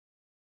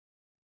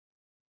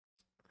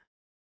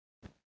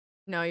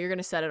No, you're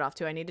gonna set it off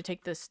too. I need to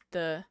take this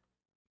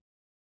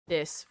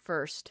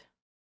first.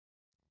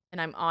 And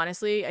I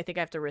think I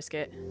have to risk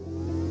it.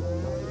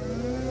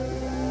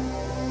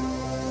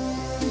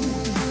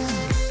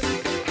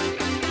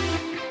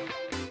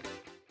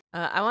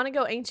 I want to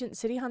go ancient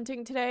city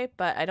hunting today,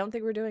 but I don't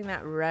think we're doing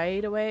that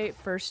right away.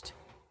 First,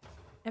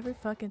 every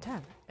fucking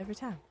time. Every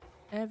time.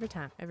 Every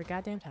time. Every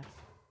goddamn time.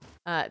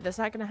 That's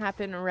not gonna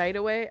happen right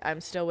away.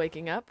 I'm still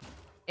waking up.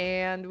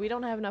 And we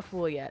don't have enough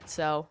wool yet,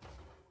 so...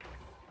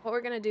 What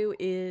we're gonna do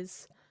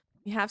is...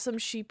 We have some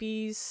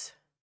sheepies...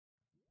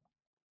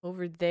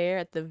 over there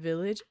at the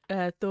village.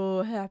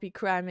 Happy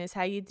Christmas,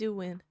 how you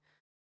doing?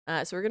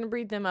 So we're gonna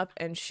breed them up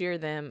and shear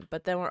them,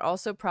 but then we're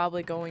also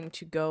probably going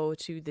to go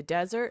to the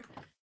desert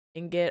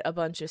and get a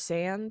bunch of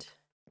sand.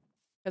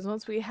 Because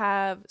once we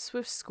have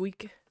Swift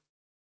Squeak,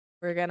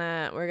 we're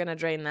gonna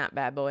drain that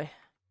bad boy.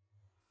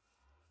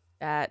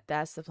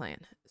 That's the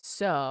plan.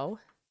 So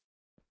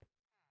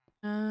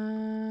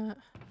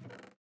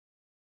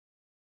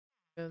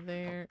go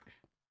there.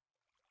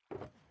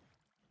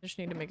 Just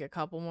need to make a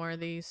couple more of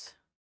these.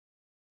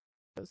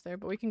 Goes there,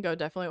 but we can go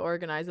definitely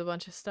organize a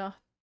bunch of stuff.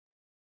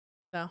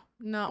 So,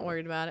 not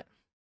worried about it.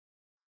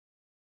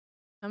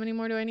 How many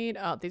more do I need?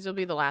 Oh, these will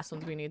be the last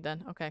ones we need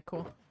then. Okay,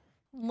 cool.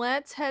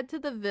 Let's head to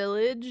the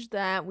village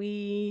that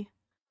we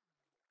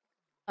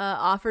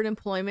offered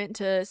employment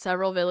to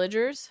several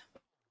villagers.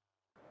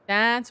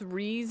 That's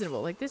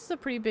reasonable. Like, this is a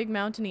pretty big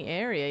mountainy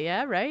area,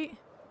 yeah, right?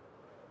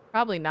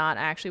 Probably not,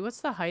 actually.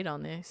 What's the height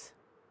on this?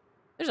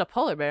 There's a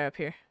polar bear up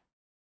here.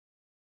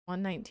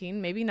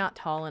 119. Maybe not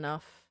tall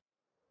enough.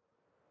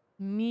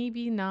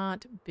 Maybe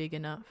not big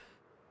enough.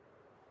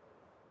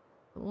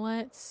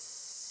 Let's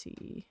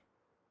see.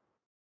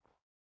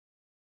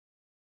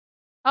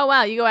 Oh,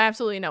 wow. You go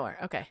absolutely nowhere.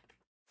 Okay.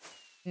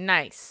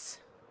 Nice.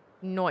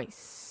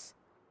 Nice.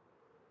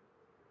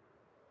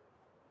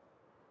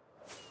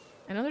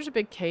 I know there's a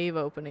big cave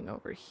opening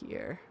over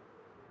here.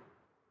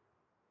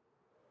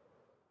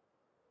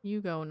 You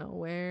go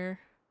nowhere.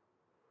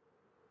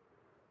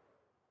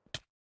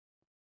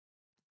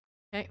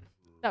 Okay.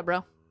 What's up,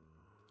 bro?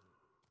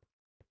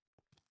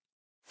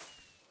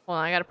 Hold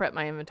on. I gotta prep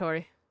my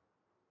inventory.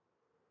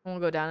 I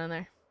won't go down in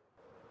there.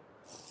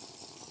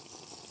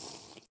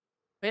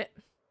 Wait.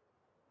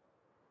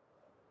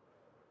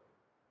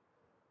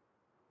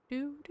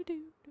 Do.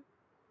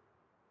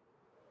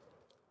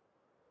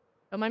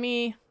 Don't mind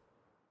me.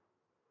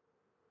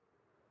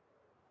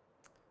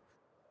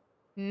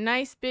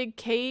 Nice big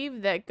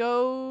cave that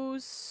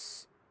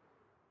goes...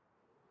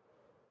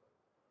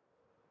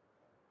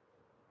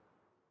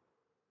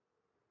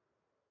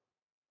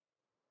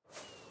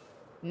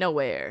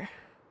 nowhere.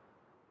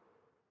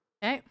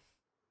 Okay.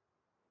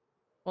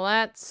 Well,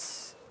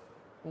 that's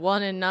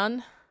one and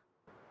none.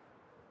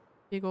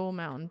 Big old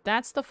mountain.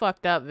 That's the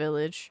fucked up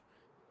village.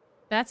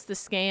 That's the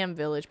scam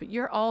village, but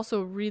you're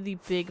also really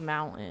big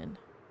mountain.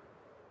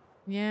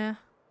 Yeah.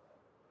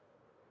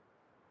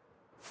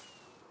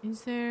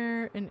 Is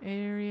there an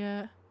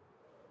area?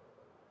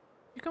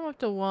 You come up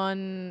to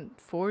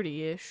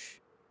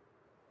 140-ish.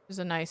 Is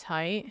a nice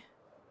height.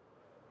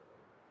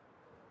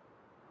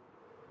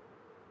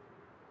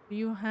 Do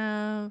you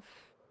have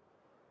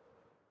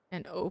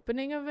an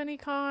opening of any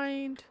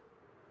kind?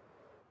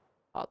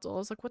 I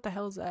was like, what the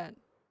hell is that?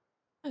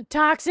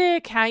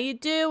 Toxic, how you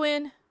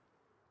doing?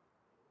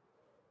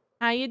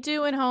 How you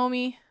doing,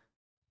 homie?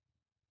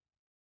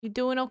 You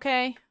doing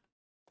okay?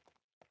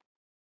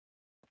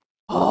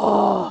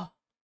 Oh!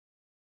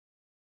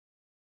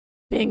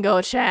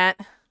 Bingo,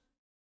 chat.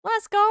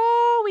 Let's go!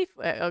 Oh,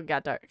 it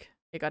got dark.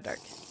 It got dark.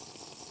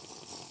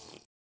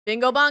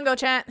 Bingo bongo,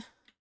 chat.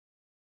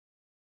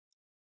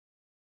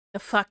 The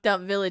fucked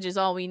up village is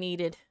all we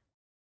needed.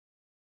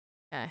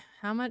 Okay,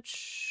 how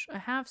much? I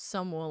have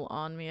some wool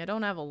on me. I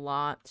don't have a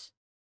lot.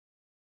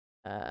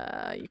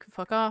 You can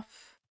fuck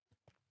off.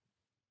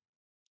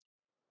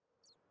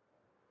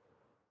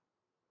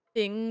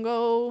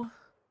 Bingo.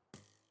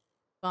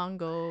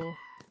 Bongo.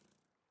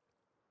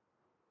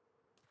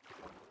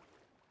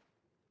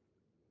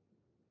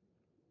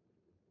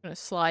 I'm gonna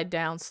slide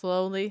down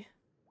slowly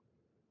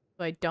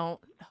so I don't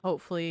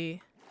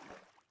hopefully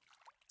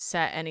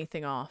set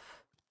anything off.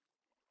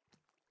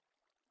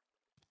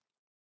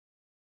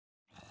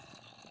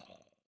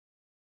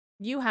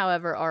 You,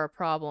 however, are a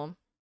problem.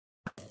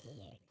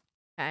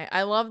 Okay,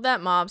 I love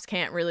that mobs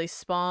can't really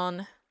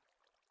spawn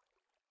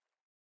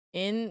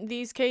in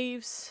these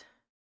caves.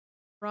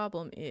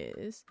 Problem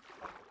is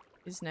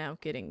now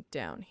getting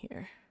down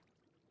here.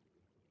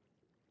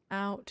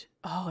 Out.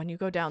 Oh, and you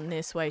go down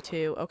this way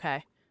too.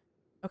 Okay.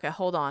 Okay,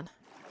 hold on.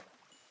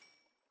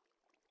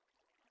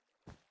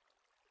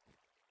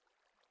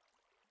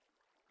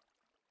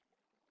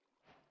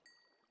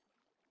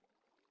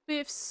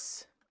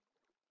 Biffs.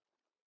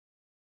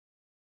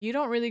 You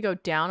don't really go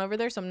down over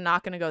there, so I'm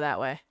not gonna go that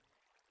way.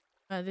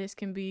 This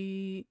can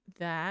be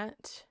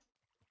that.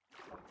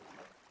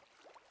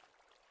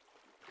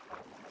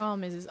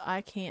 Problem is I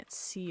can't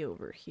see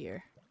over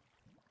here.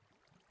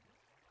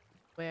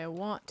 The way I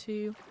want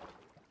to.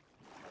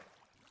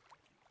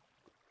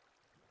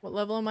 What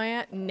level am I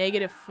at?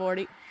 Negative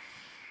 40.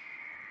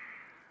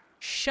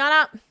 Shut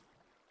up!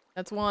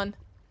 That's one.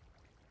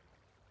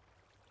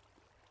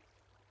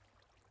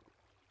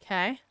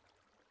 Okay.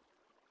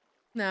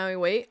 Now we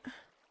wait.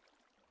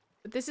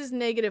 But this is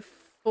negative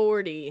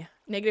 40.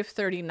 Negative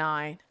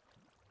 39.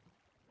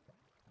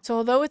 So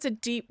although it's a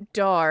deep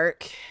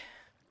dark,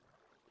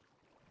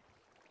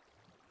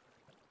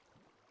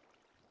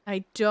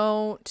 I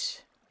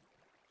don't...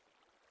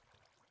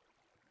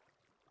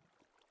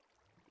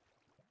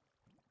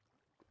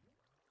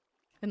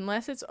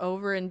 Unless it's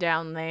over and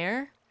down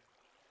there,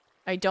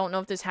 I don't know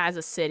if this has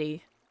a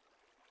city.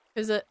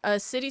 Because a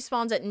city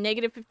spawns at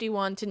negative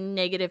 51 to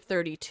negative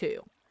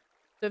 32.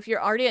 So if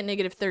you're already at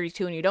negative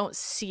 32 and you don't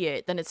see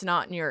it, then it's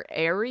not in your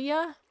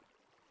area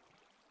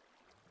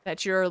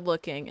that you're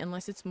looking,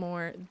 unless it's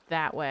more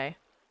that way.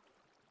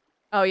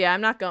 Oh yeah, I'm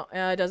not going,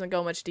 it doesn't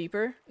go much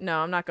deeper. No,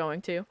 I'm not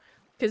going to.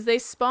 Because they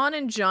spawn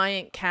in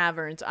giant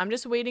caverns. I'm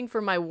just waiting for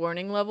my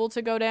warning level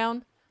to go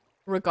down,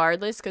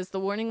 regardless, because the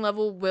warning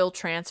level will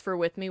transfer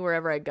with me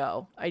wherever I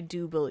go. I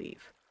do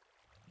believe.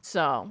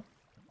 So,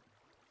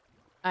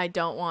 I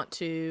don't want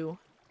to...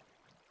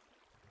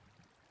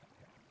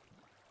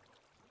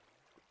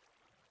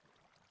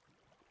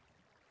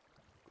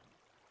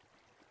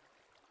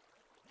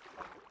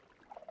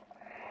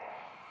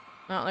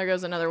 Oh, there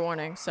goes another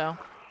warning, so...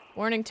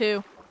 Warning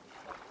 2.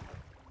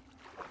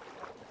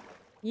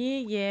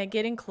 Yeah,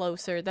 getting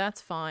closer. That's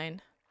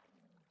fine.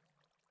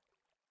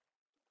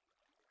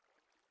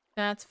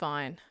 That's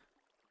fine.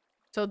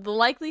 So the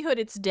likelihood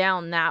it's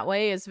down that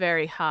way is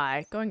very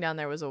high. Going down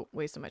there was a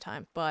waste of my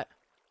time, but...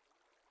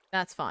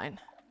 That's fine.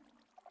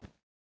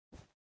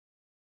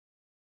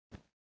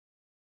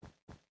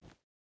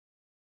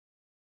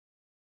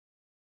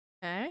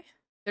 Okay.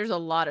 There's a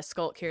lot of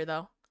skulk here,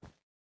 though.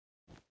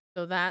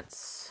 So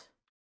that's...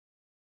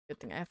 Good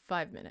thing I have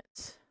 5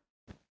 minutes.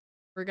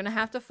 We're gonna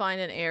have to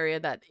find an area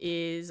that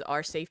is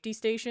our safety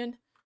station.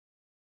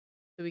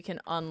 So we can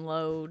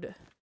unload...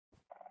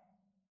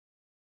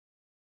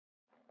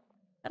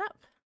 Shut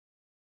up.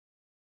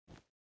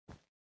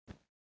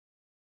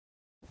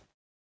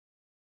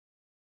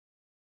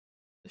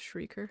 The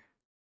Shrieker.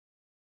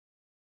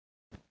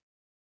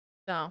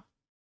 So.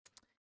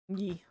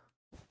 Yeah.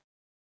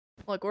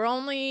 Look, we're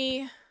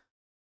only...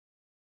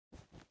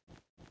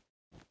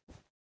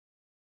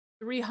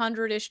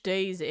 300-ish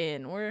days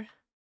in. We're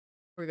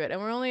good.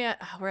 And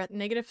we're at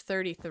negative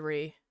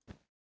 33.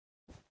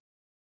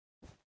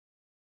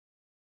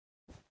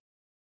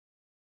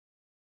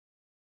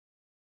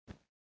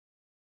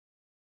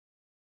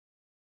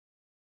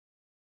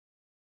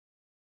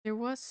 There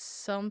was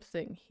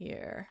something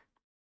here.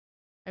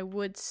 I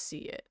would see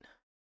it.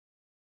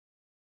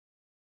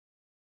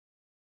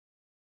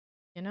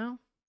 You know?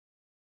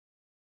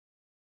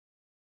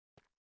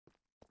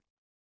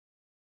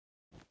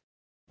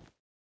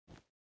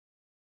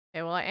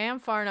 Okay, well I am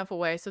far enough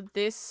away, so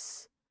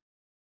this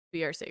will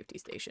be our safety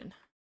station.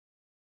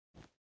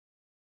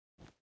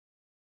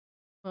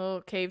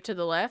 Oh, cave to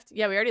the left?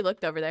 Yeah, we already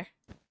looked over there.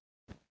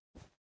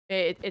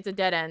 It's a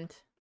dead end.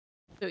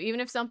 So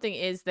even if something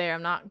is there,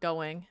 I'm not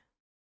going.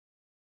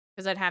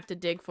 Because I'd have to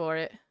dig for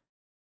it.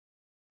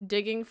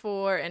 Digging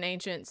for an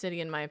ancient city,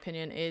 in my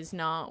opinion, is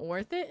not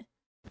worth it.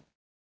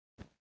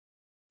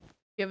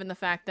 Given the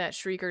fact that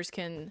Shriekers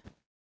can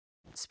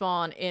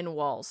spawn in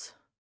walls.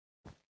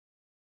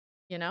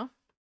 You know?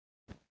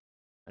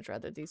 I'd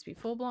rather these be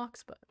full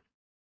blocks, but...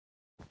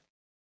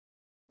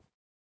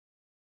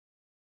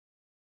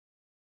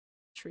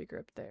 Shrieker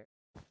up there.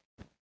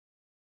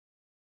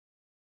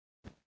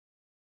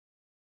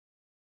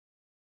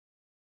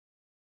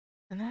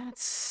 And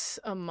that's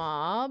a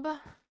mob.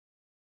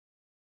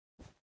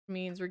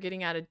 Means we're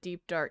getting out of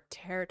deep dark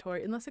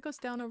territory. Unless it goes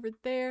down over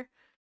there.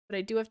 But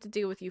I do have to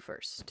deal with you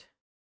first.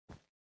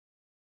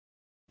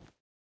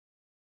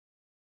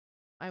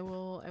 I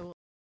will...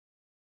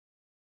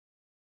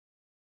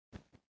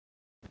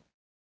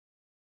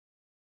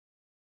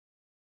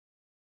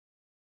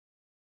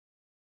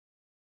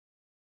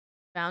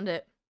 Found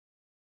it.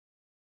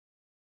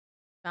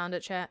 Found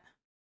it, chat.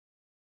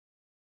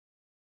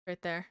 Right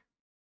there.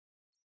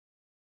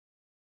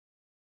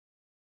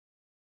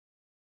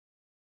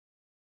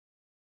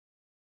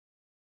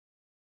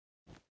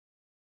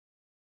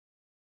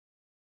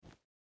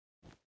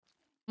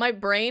 My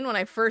brain, when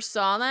I first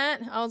saw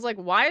that, I was like,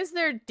 why is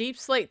there deep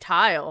slate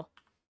tile?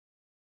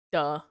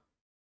 Duh.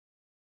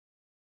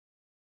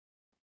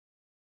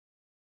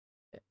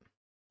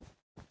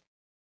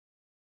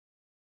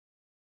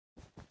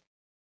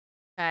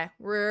 Okay,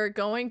 we're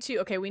going to...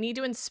 Okay, we need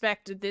to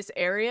inspect this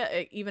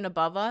area, even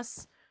above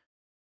us.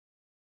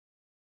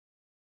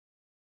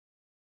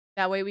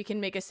 That way we can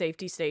make a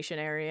safety station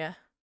area.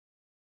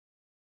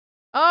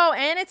 Oh,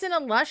 and it's in a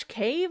lush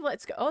cave?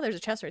 Let's go. Oh, there's a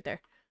chest right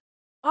there.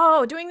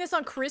 Oh, doing this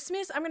on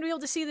Christmas? I'm going to be able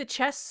to see the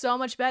chests so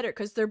much better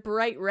because they're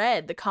bright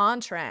red. The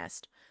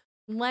contrast.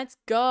 Let's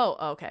go.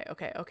 Okay.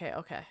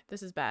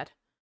 This is bad.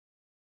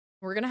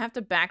 We're going to have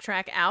to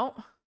backtrack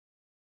out.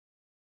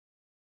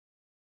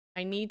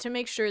 I need to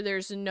make sure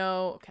there's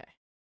no... Okay.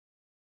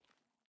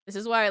 This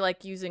is why I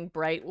like using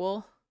bright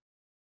wool.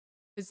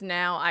 Because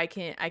now I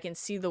can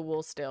see the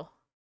wool still.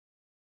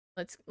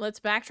 Let's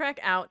backtrack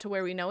out to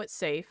where we know it's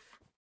safe.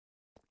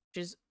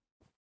 Which is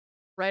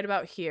right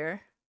about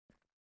here.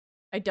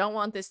 I don't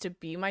want this to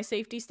be my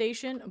safety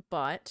station,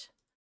 but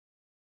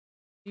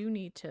I do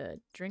need to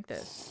drink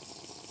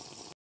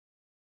this.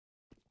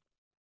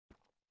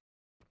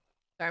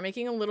 So I'm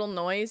making a little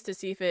noise to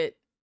see if it...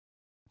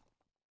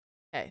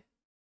 Okay.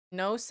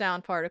 No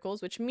sound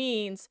particles, which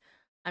means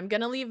I'm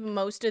gonna leave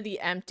most of the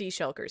empty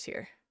shulkers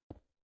here.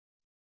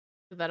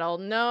 So that I'll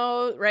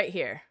know right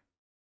here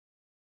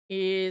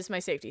is my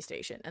safety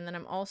station. And then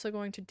I'm also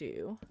going to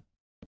do...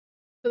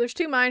 So there's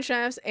 2 mine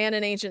shafts and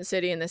an ancient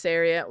city in this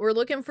area. We're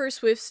looking for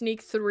Swift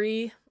Sneak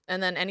 3,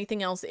 and then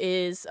anything else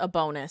is a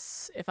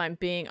bonus, if I'm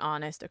being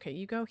honest. Okay,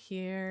 you go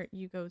here,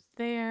 you go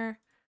there.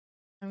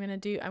 I'm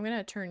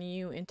gonna turn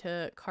you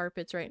into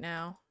carpets right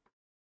now.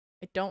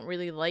 I don't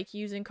really like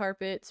using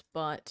carpets,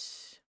 but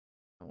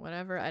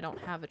whatever, I don't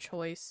have a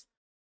choice.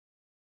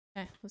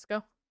 Okay, let's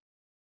go.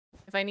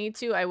 If I need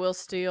to, I will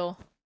steal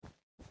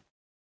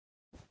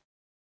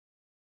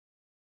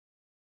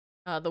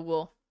the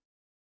wool.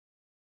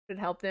 Should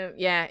help them.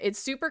 Yeah, it's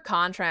super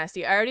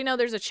contrasty. I already know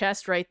there's a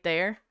chest right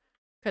there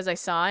because I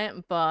saw it,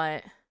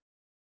 but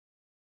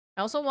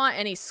I also want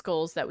any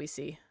skulls that we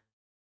see.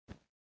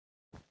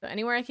 So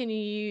anywhere I can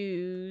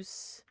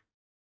use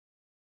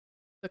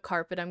the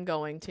carpet, I'm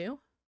going to.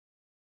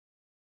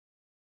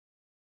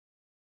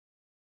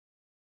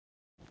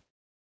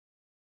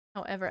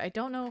 However, I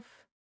don't know if...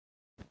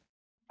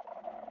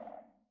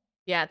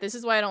 Yeah, this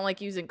is why I don't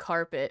like using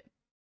carpet.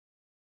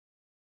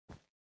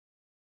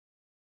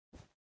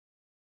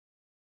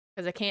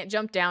 Because I can't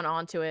jump down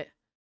onto it.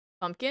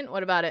 Pumpkin?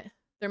 What about it?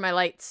 They're my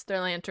lights. They're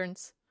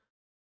lanterns.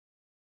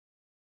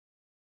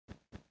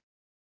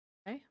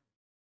 Okay.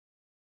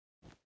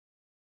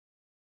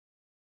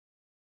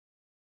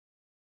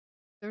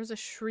 There's a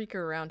shrieker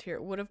around here.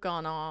 It would have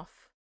gone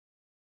off.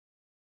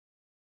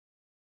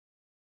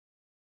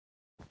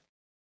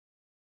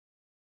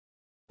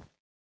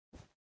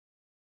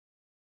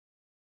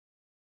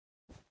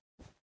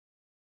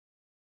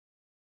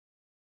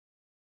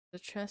 The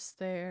chest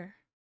there.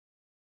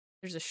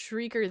 There's a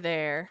shrieker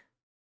there.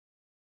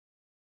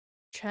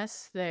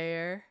 Chest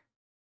there.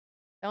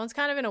 That one's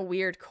kind of in a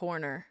weird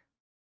corner.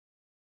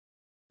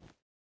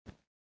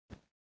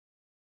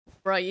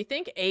 Bro, you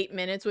think 8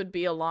 minutes would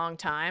be a long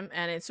time,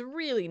 and it's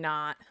really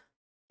not.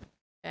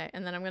 Okay,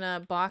 and then I'm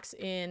gonna box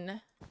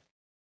in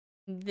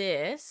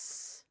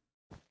this.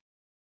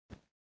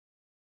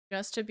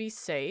 Just to be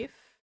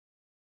safe.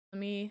 Let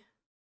me...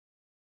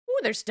 Ooh,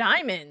 there's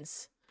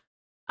diamonds!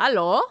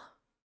 Hello?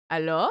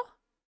 Hello?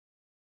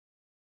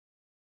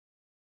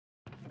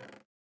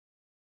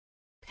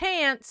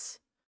 Pants!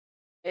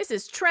 This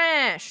is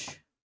trash!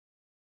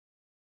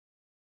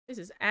 This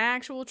is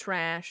actual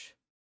trash.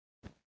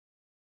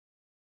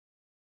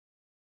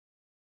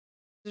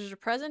 There's a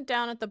present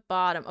down at the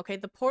bottom. Okay,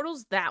 the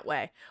portal's that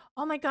way.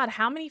 Oh my god,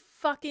 how many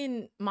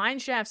fucking mine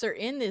shafts are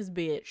in this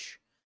bitch?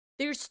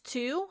 There's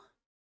 2?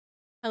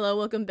 Hello,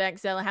 welcome back,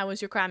 Zella. How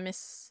was your crime,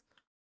 miss?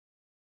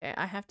 Okay,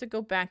 I have to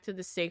go back to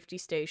the safety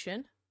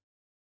station.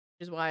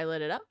 Which is why I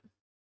lit it up.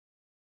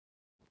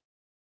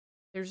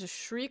 There's a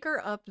shrieker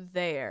up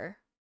there.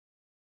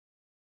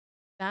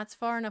 That's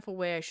far enough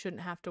away I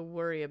shouldn't have to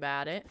worry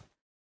about it.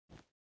 Let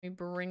me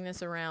bring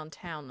this around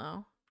town,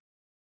 though.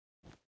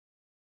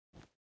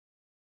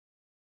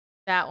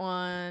 That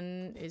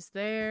one is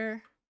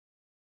there.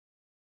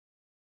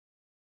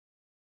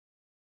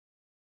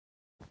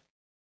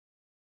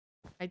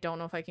 I don't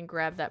know if I can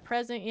grab that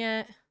present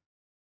yet.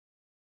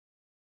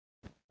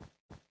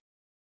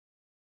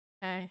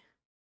 Okay.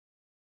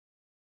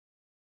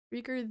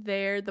 Shrieker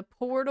there. The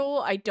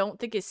portal, I don't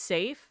think is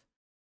safe.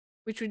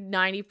 Which would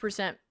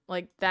 90%,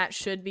 like, that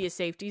should be a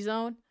safety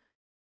zone.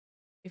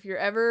 If you're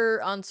ever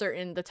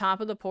uncertain, the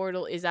top of the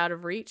portal is out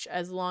of reach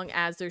as long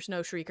as there's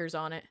no shriekers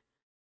on it.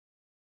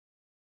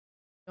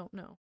 Don't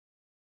know.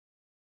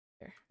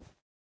 There.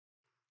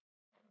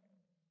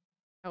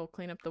 I will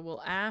clean up the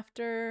wool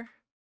after.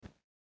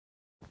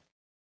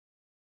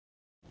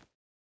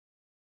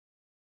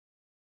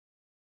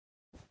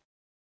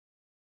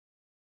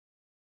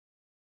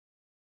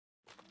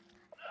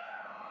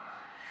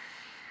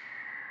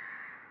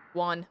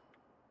 One.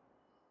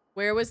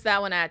 Where was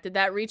that one at? Did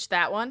that reach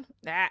that one?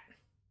 That.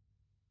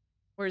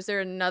 Or is there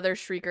another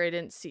shrieker I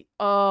didn't see?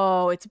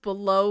 Oh, it's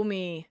below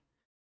me.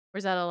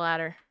 Where's that a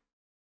ladder?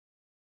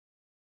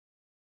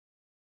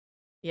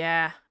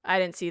 Yeah, I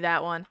didn't see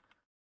that one.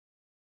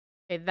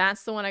 Okay,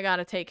 that's the one I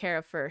gotta take care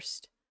of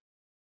first.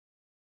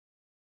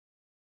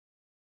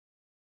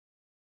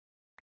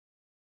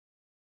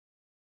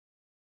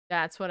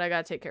 That's what I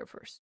gotta take care of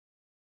first.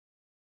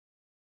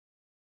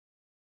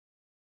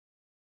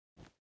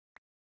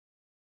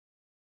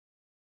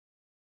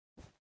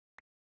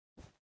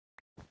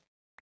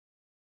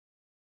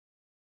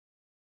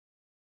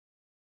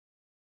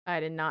 I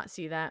did not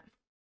see that.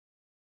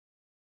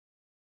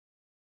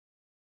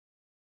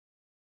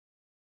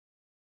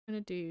 I'm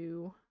gonna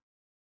do...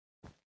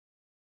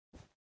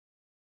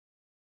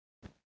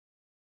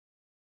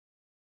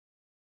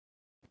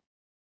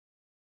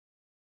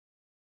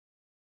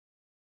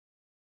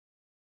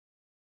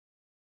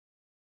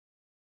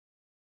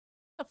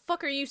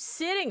 fuck are you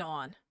sitting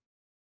on?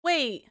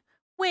 Wait,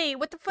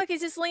 what the fuck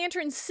is this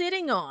lantern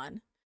sitting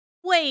on?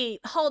 Wait,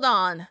 hold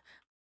on.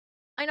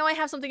 I know I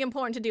have something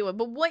important to deal with,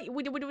 but what?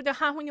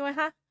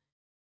 Huh?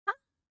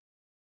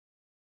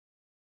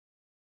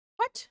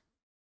 What?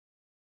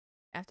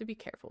 I have to be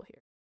careful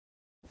here.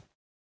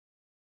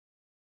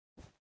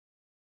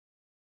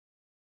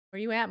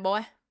 Where you at,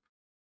 boy?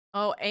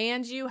 Oh,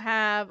 and you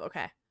have...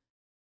 Okay.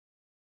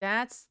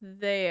 That's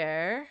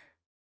there.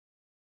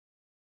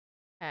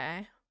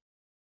 Okay.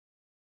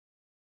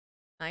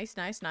 Nice,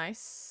 nice,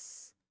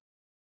 nice.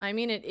 I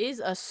mean, it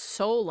is a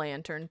soul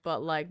lantern,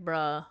 but like,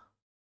 bruh.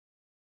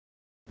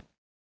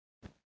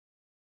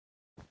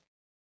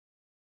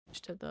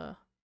 To the...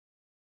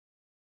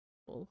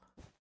 Well,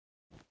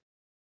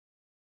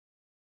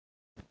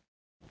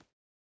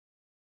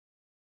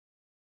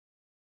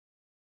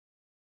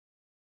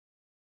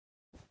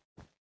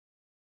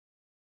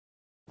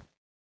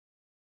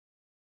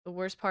 the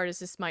worst part is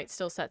this might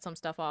still set some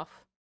stuff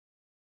off.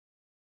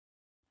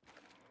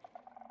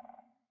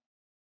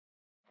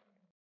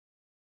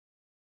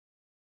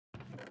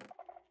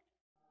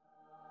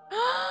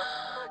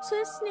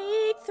 So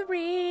sneak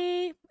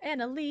 3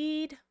 and a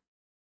lead.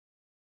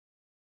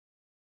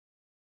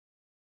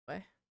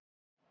 What?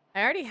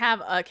 I already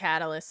have a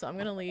catalyst, so I'm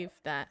gonna leave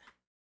that.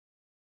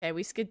 Okay,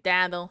 we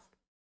skedaddle.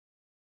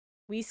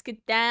 We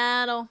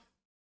skedaddle.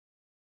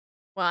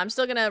 Well, I'm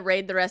still gonna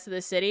raid the rest of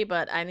the city,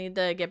 but I need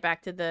to get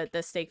back to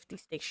the safety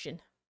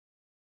station.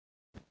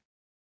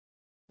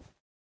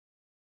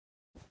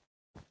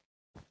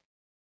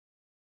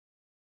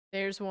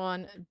 There's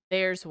one.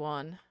 There's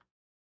one.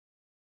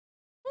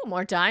 Oh,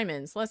 more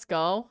diamonds. Let's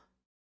go.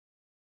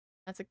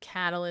 That's a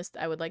catalyst.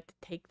 I would like to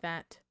take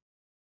that.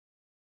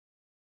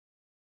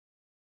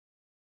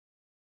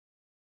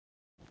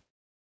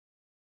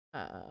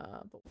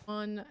 But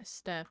one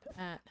step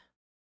at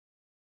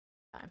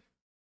a time.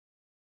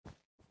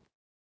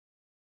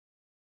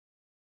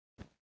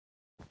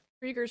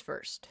 Kriegers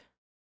first.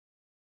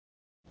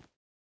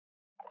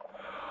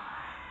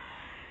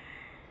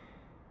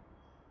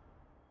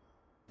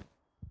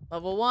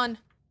 Level 1.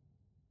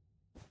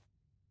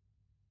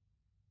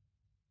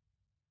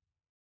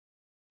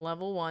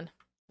 Level 1.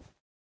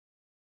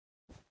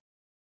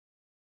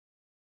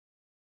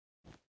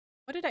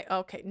 What did I...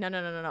 Okay,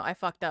 no. I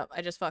fucked up.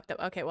 I just fucked up.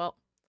 Okay, well.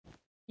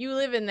 You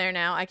live in there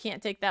now. I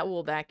can't take that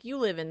wool back. You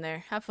live in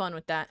there. Have fun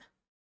with that.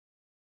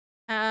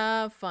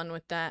 Have fun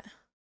with that.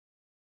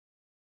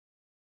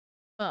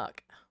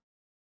 Fuck.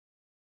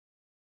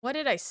 What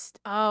did I...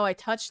 Oh, I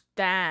touched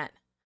that.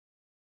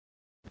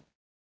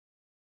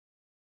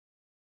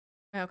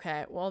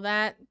 Okay, well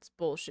that's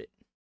bullshit.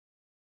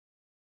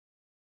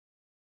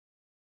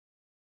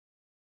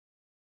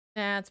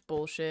 That's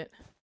bullshit.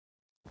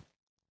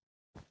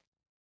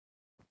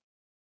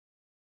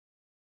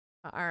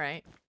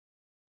 Alright.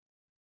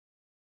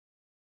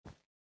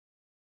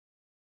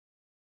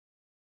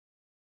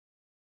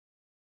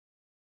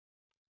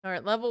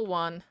 Alright, level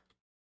 1.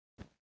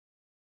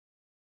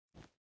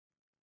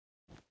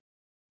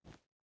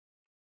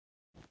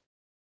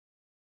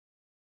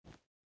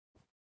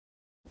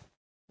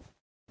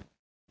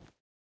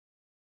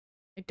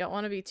 I don't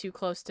want to be too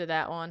close to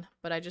that one,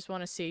 but I just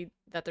want to see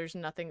that there's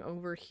nothing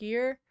over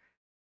here.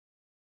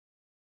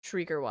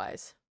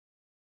 Shrieker-wise.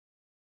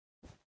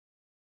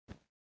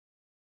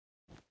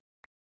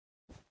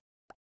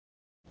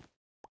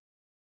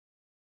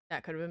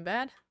 That could have been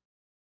bad.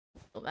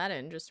 Fill that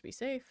in just to be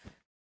safe.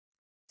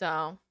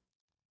 So.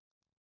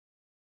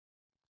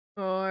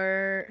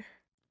 Or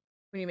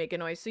when you make a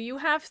noise. So you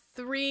have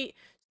 3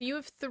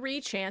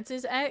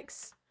 chances,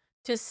 X,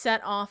 to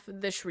set off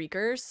the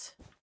Shriekers.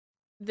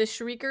 The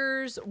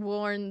Shriekers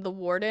warn the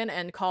Warden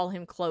and call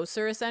him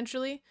closer,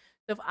 essentially.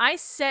 So if I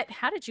set...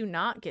 How did you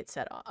not get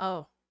set off?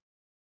 Oh.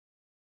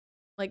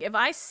 Like, if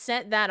I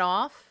set that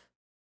off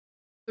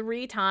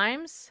 3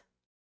 times,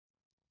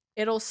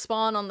 it'll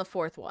spawn on the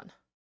 4th one.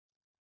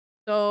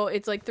 So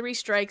it's like 3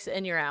 strikes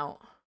and you're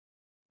out.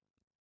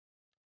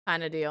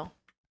 Kind of deal.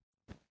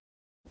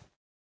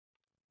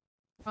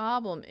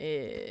 Problem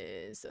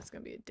is... That's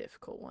going to be a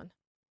difficult one.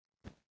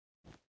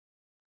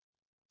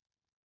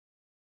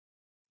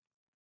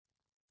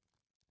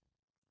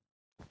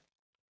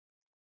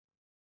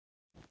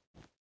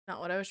 Not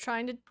what I was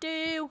trying to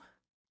do.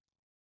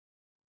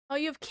 Oh,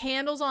 you have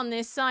candles on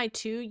this side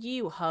too?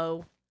 You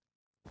hoe.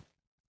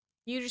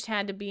 You just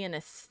had to be an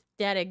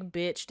aesthetic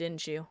bitch,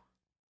 didn't you?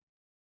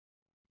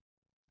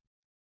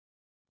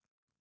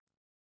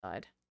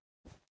 God.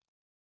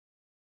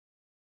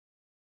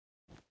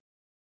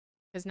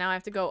 Because now I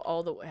have to go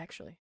all the way,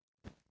 actually.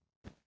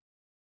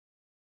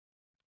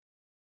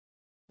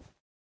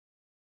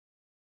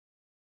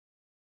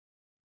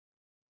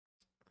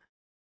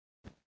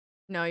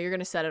 No, you're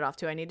gonna set it off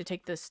too. I need to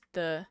take this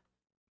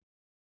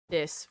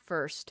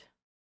first.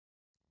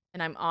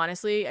 And I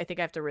think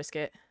I have to risk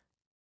it.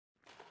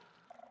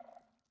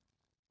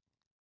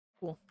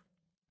 Cool.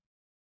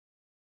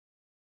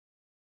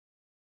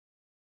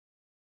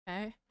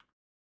 Okay.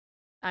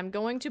 I'm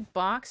going to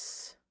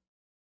box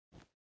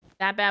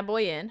that bad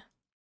boy in.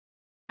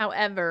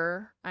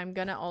 However, I'm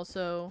gonna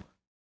also...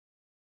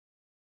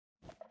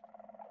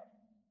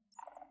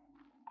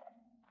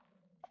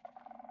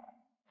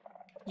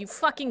 You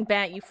fucking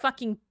bat, you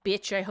fucking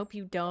bitch, I hope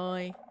you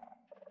die.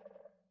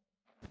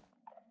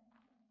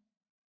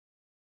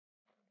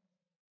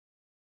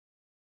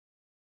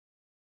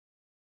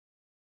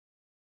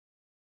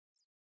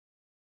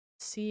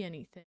 See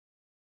anything.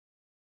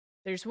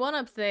 There's one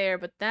up there,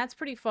 but that's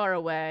pretty far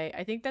away.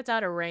 I think that's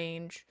out of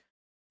range.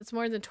 It's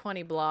more than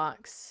 20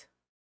 blocks.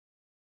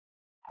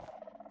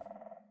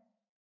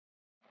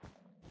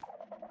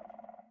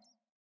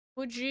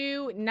 Would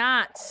you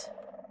not?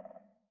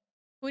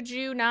 Would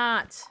you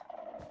not?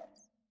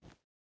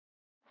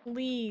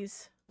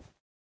 Please.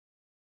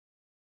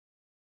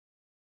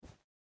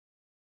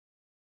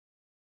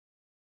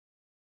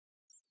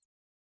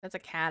 That's a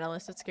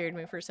catalyst. That scared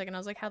me for a second. I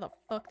was like, how the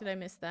fuck did I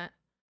miss that?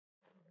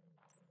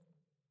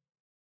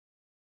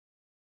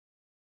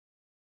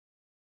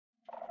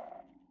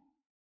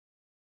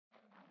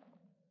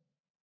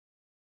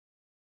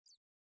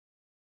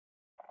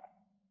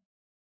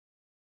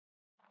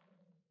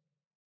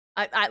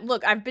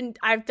 Look, I've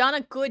done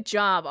a good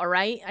job,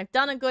 alright? I've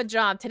done a good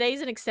job.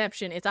 Today's an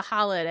exception. It's a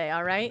holiday,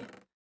 alright?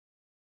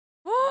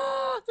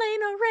 Oh,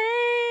 lane of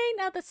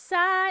rain out the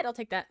side. I'll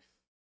take that.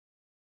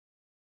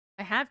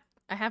 I have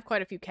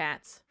quite a few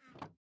cats.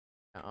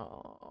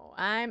 Oh,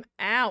 I'm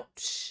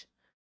out.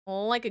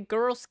 Like a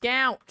Girl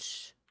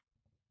Scout.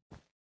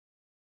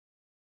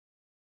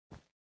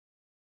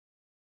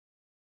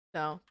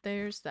 So,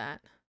 there's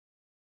that.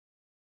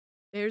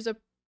 There's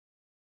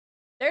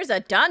a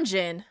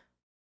dungeon.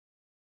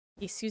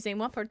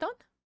 Excusez-moi, pardon?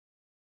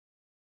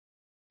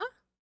 Huh?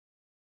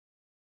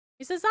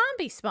 It's a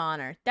zombie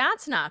spawner.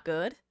 That's not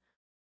good.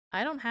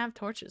 I don't have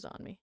torches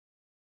on me.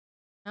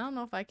 I don't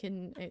know if I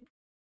can...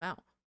 wow.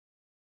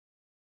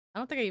 I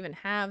don't think I even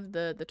have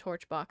the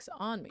torch box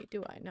on me,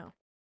 do I? No.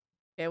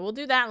 Okay, we'll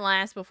do that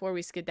last before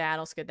we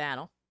skedaddle.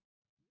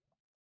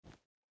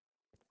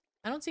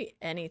 I don't see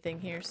anything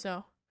here,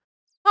 so...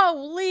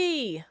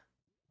 Holy!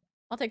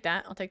 I'll take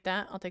that. I'll take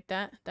that. I'll take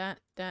that.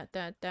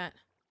 That.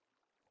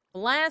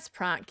 Blast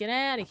prot, get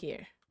out of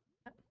here.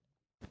 I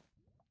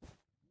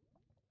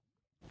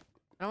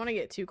don't want to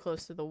get too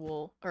close to the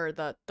wool. Or I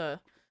don't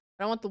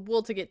want the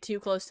wool to get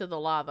too close to the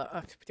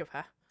lava.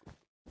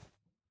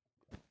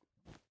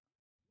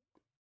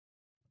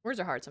 Words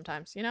are hard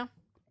sometimes, you know?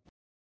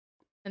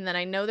 And then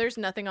I know there's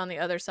nothing on the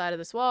other side of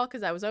this wall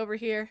because I was over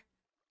here.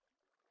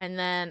 And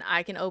then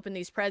I can open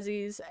these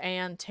prezzies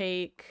and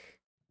take...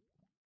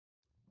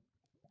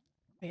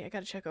 Wait, I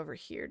gotta check over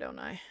here, don't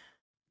I?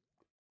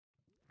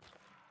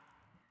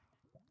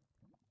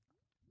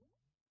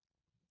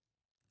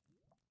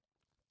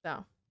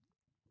 So.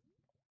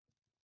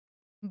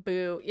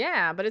 Boo.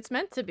 Yeah, but it's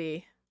meant to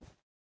be.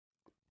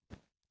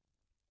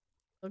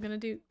 We're gonna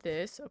do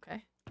this.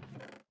 Okay.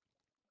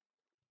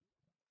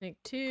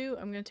 Take 2.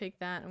 I'm gonna take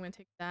that. I'm gonna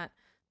take that.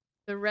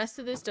 The rest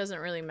of this doesn't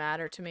really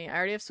matter to me. I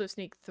already have Swift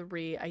Sneak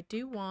 3. I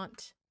do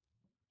want...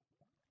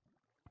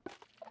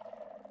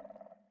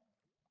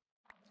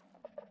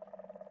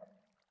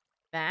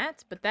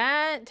 that, but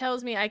that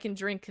tells me I can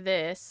drink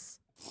this.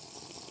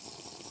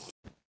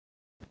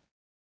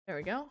 There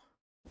we go.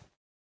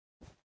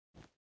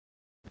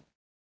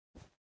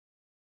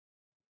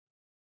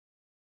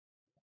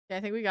 Yeah, I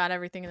think we got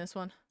everything in this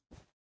one.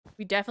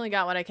 We definitely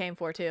got what I came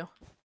for, too.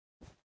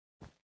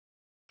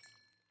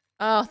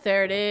 Oh,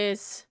 there it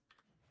is.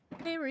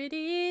 There it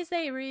is.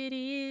 There it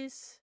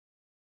is.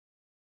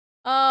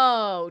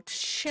 Oh,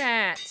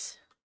 chat.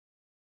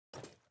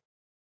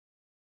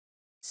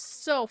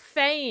 So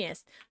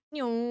fast.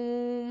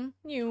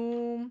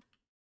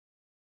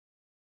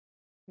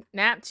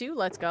 Nap 2,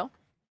 let's go.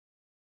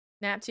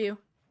 Nap 2.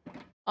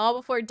 All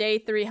before day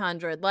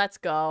 300. Let's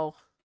go.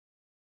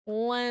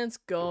 Let's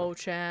go,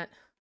 chat.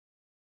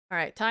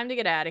 Alright, time to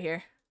get out of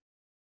here.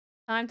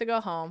 Time to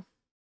go home.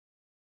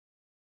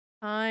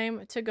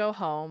 Time to go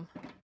home.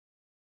 Let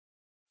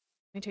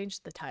me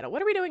change the title.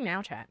 What are we doing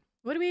now, chat?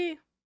 What are we...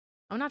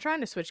 I'm not trying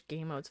to switch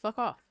game modes. Fuck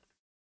off.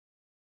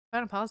 I'm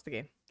trying to pause the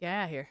game. Get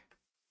out of here.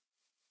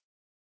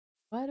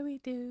 What do we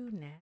do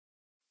now?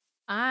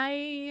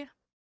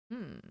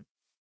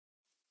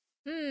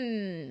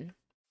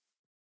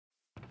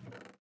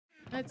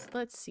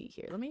 Let's see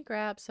here. Let me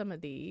grab some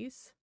of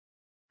these.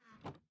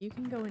 You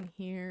can go in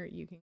here.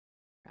 You can...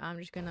 I'm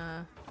just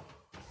gonna...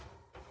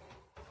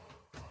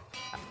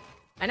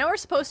 I know we're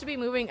supposed to be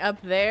moving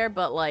up there,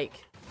 but like...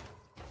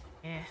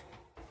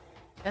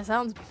 That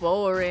sounds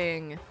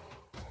boring.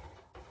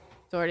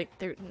 Sorting...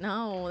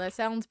 No, that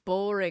sounds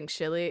boring,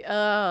 Shilly.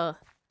 Ugh.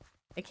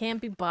 I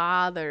can't be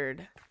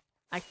bothered.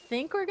 I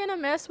think we're gonna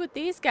mess with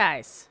these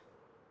guys.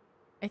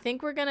 I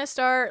think we're gonna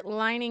start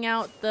lining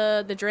out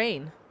the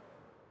drain.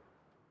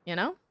 You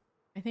know?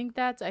 I think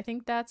that's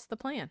the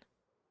plan.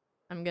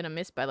 I'm gonna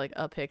miss by like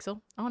a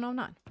pixel. Oh no, I'm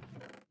not.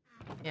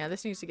 Yeah,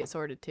 this needs to get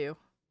sorted too.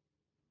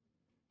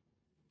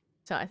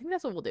 So I think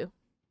that's what we'll do.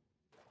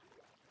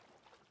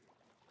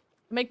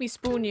 Make me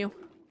spoon you.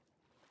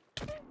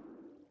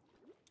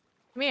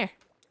 Come here.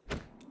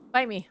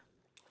 Bite me.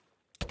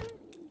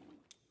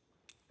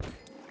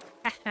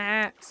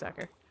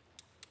 Sucker.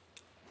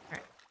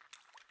 Alright.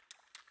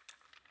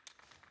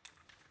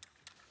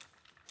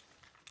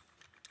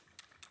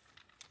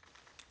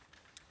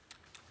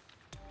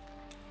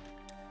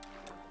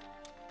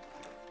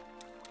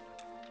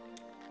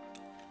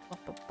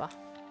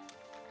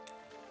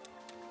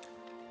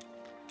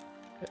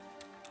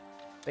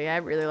 But yeah, I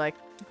really like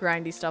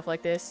grindy stuff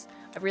like this.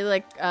 I really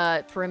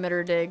like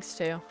perimeter digs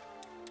too.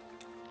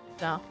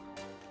 So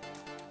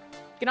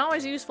you can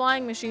always use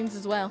flying machines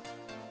as well.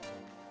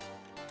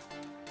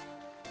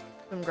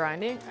 Some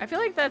grinding. I feel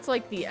like that's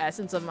like the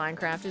essence of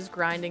Minecraft, is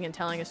grinding and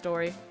telling a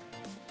story.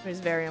 It is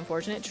very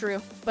unfortunate,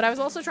 true. But I was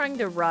also trying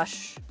to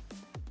rush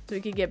so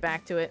we could get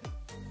back to it.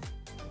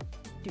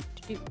 If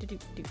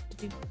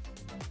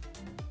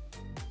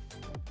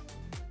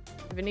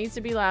it needs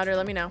to be louder,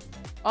 let me know.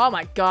 Oh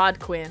my god,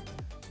 Quinn.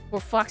 For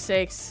fuck's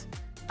sakes.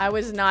 I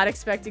was not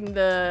expecting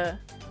the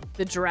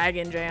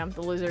dragon jam,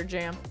 the lizard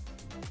jam.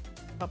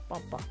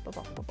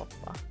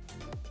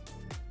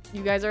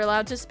 You guys are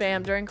allowed to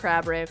spam during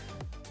crab rave.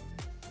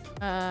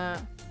 Oh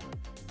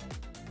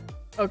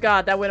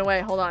god, that went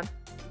away. Hold on.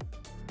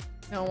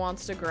 No one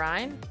wants to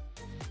grind.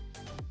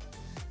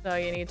 So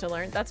you need to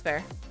learn. That's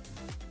fair.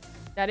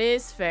 That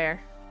is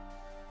fair.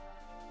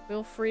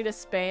 Feel free to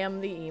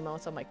spam the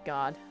emotes. Oh my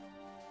god.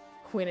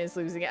 Quinn is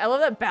losing it. I love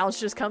that Bounce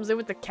just comes in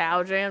with the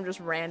cow jam just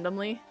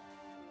randomly.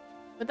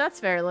 But that's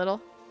fair, little.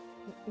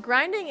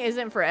 Grinding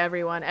isn't for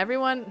everyone.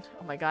 Everyone...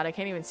 Oh my god, I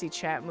can't even see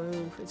chat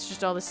move. It's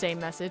just all the same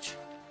message.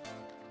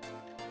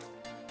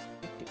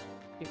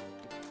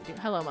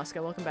 Hello,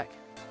 Muska. Welcome back.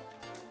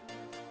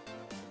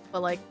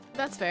 But, like,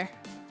 that's fair.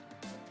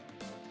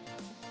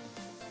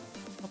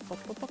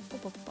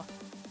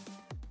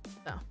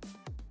 So.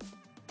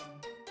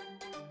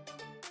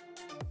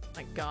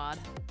 My god.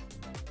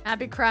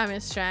 Happy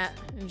Crimus, chat.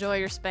 Enjoy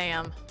your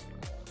spam. Do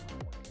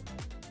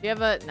you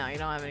have a... No, you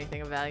don't have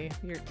anything of value.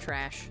 You're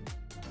trash.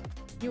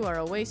 You are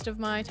a waste of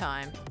my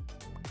time.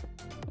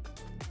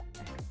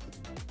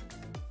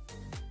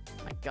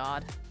 My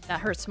god. That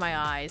hurts my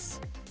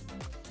eyes.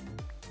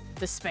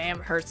 The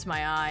spam hurts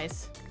my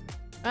eyes.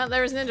 Well,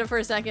 there was Ninja for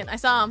a second. I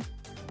saw him.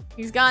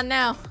 He's gone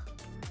now.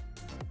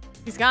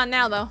 He's gone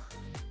now, though.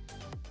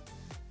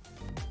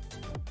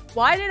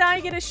 Why did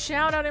I get a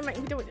shout out in my...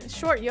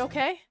 Short, you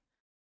okay?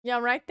 Yeah,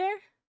 right there?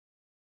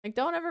 Like,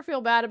 don't ever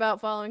feel bad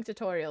about following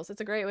tutorials.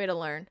 It's a great way to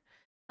learn.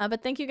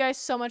 But thank you guys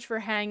so much for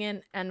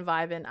hanging and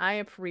vibing. I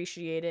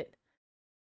appreciate it.